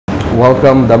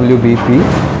Welcome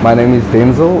WBP. My name is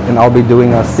Denzel and I'll be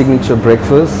doing our signature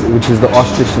breakfast, which is the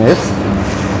ostrich nest.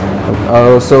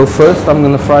 So first I'm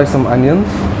going to fry some onions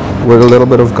with a little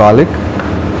bit of garlic.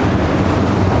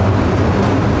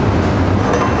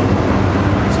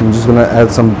 So I'm just going to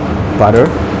add some butter.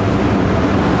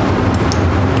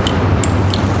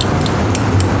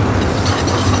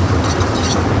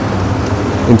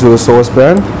 Into a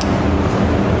saucepan.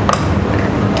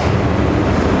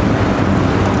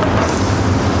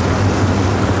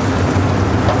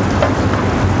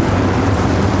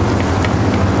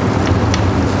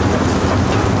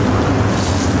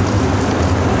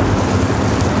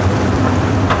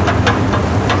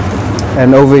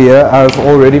 And over here I've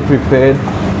already prepared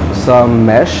some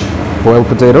mash, boiled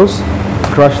potatoes,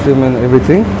 crushed them and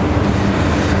everything.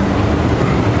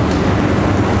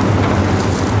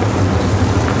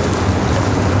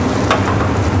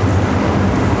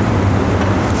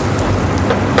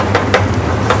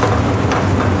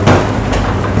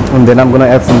 And then I'm going to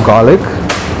add some garlic,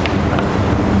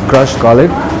 crushed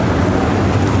garlic.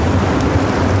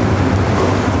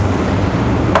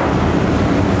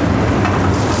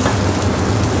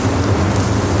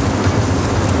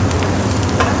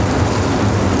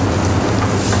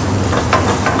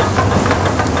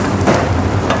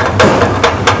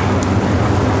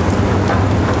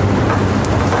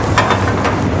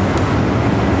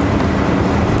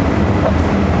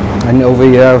 And over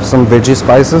here I have some veggie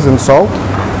spices and salt.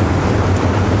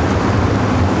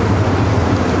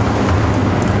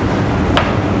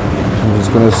 I'm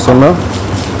just going to simmer.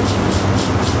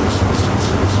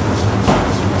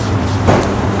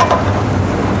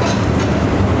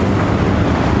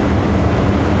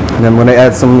 And I'm going to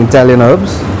add some Italian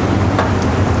herbs.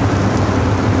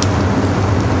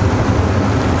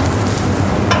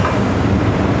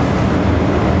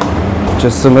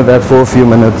 Just simmer that for a few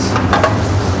minutes.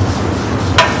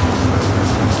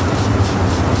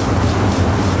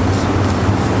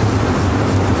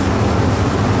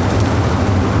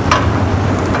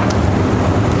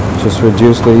 Just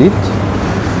reduce the heat.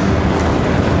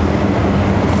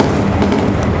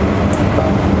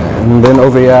 And then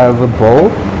over here I have a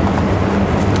bowl.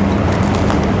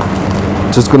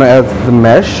 Just gonna add the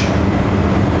mash.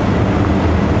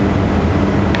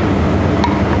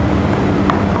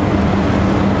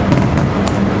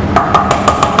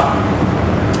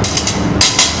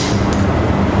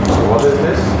 So what is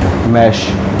this?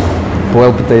 Mash,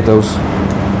 boiled potatoes.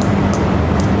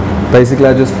 Basically,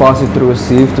 I just pass it through a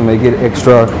sieve to make it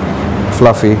extra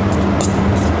fluffy.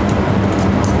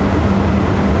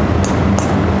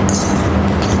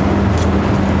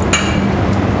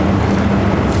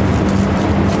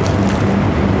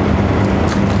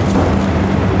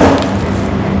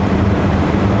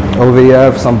 Over here I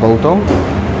have some biltong,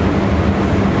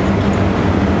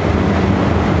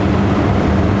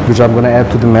 which I'm going to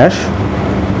add to the mash.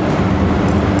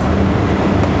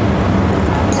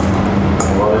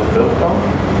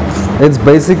 It's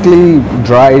basically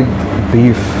dried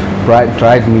beef,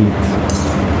 dried meat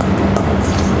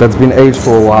that's been aged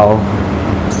for a while.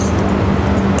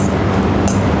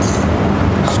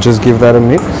 So just give that a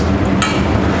mix.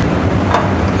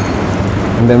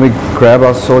 And then we grab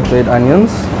our sauteed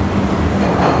onions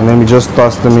and then we just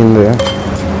toss them in there.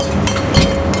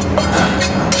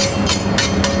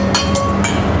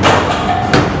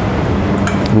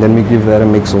 And then we give that a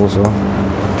mix also.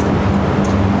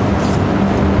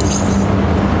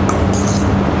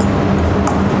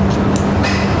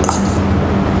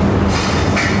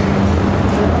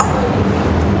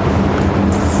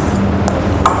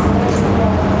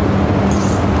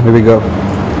 Here we go.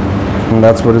 And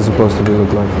that's what it's supposed to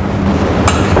look like.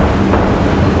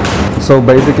 So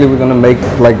basically we're going to make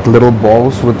like little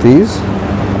balls with these.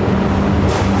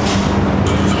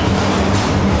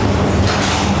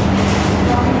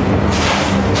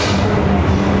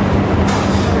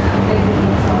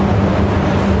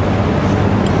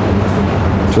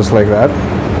 Just like that.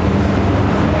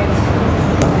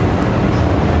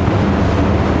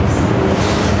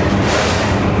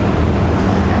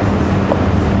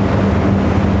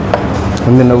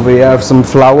 And then over here I have some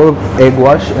flour, egg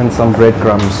wash and some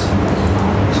breadcrumbs.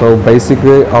 So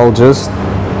basically I'll just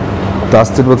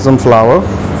dust it with some flour.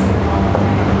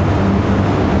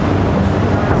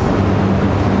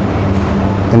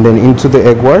 And then into the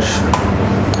egg wash.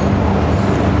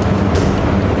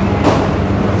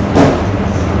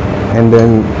 And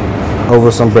then over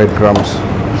some breadcrumbs.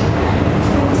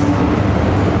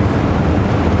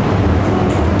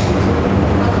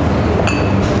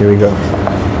 Here we go.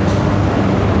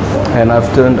 And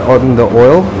I've turned on the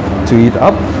oil to heat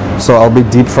up, so I'll be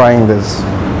deep frying this.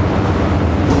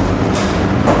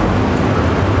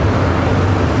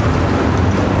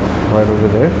 right over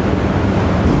there.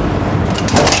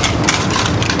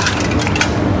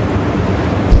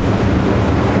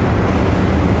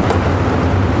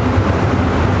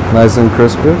 Nice and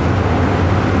crispy.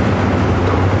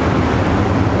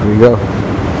 There we go.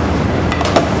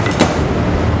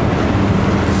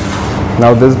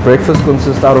 Now this breakfast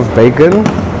consists out of bacon,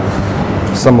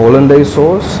 some hollandaise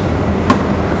sauce,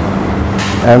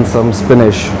 and some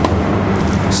spinach.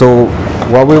 So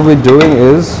what we'll be doing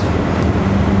is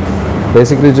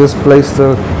basically just place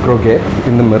the croquette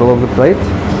in the middle of the plate.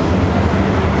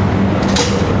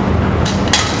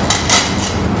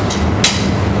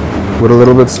 With a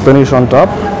little bit of spinach on top.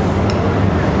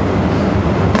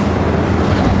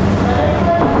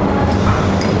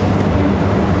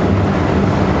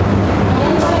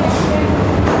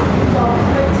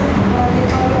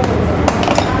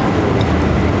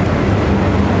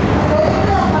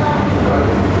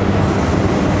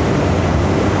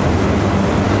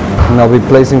 And I'll be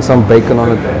placing some bacon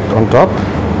on it on top,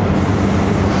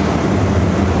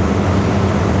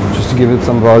 just to give it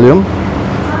some volume.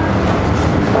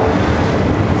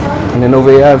 And then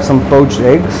over here I have some poached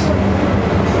eggs,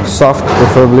 soft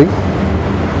preferably.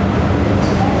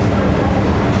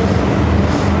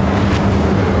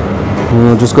 And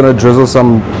I'm just going to drizzle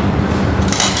some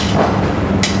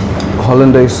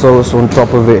hollandaise sauce on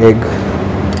top of the egg.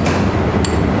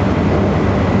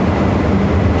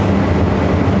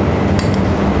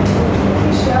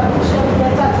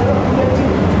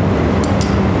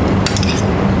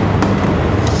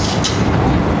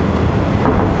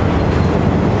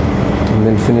 And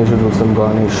then finish it with some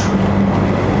garnish.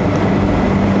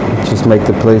 Just make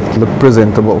the plate look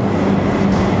presentable.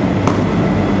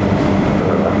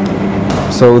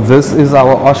 So this is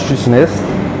our ostrich nest.